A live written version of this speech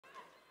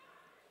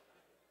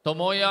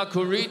Tomoya,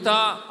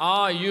 KURITA,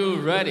 are you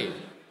ready?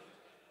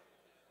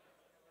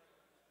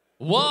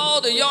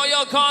 World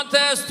YoYo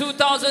Contest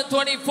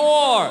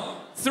 2024,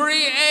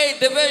 3A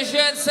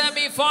Division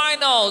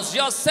SemiFinals,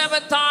 your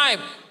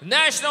 7th-time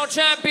national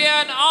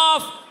champion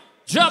of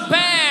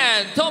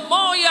Japan,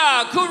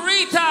 Tomoya,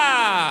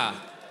 KURITA.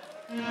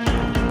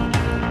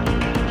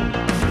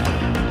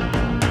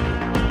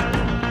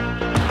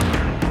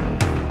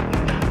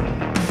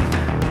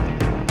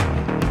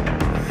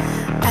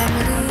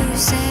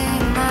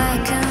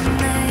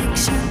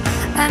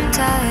 I'm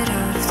tired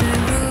of the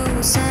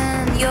rules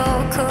and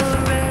your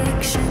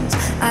corrections.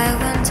 I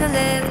want to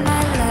live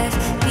my life,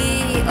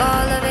 be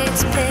all of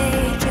its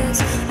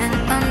pages, and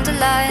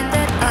underline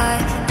that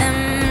I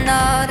am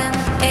not an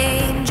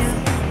angel.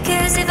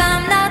 'Cause if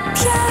I'm not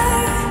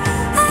pure,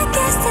 I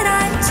guess that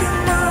I'm too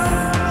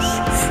much.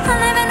 I'll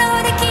never know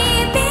how to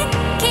keep it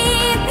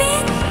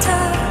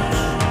touch.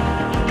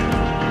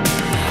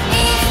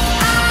 If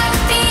I'd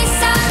be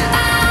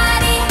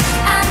somebody,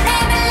 I'll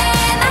never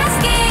let my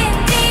skin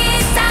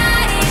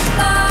decided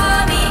for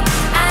me.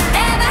 I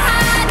never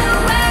had the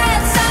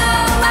world, so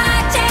I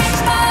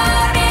changed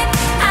for it.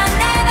 I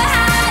never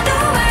had the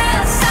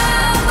world, so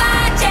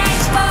I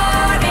changed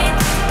for it.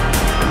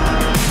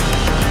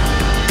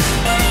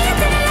 Getting into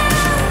the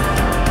love,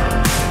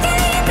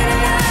 getting into the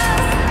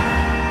love,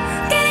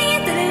 getting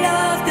into the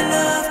love, the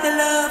love, the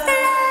love, the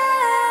love.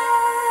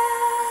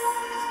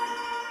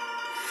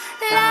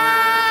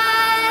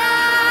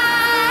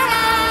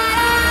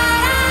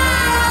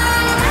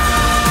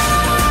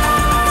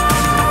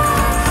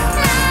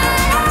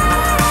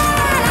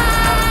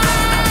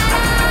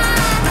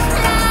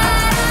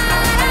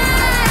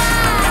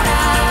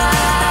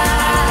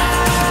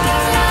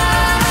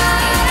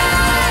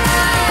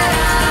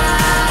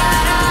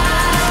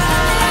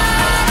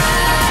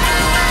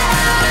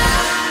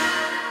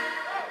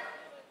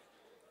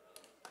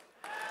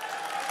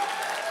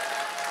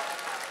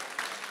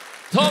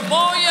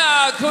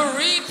 Tomoya,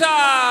 KURITA,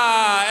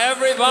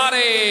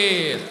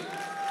 everybody.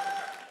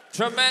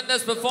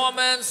 Tremendous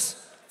performance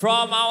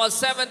from our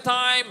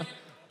 7th-time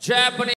Japanese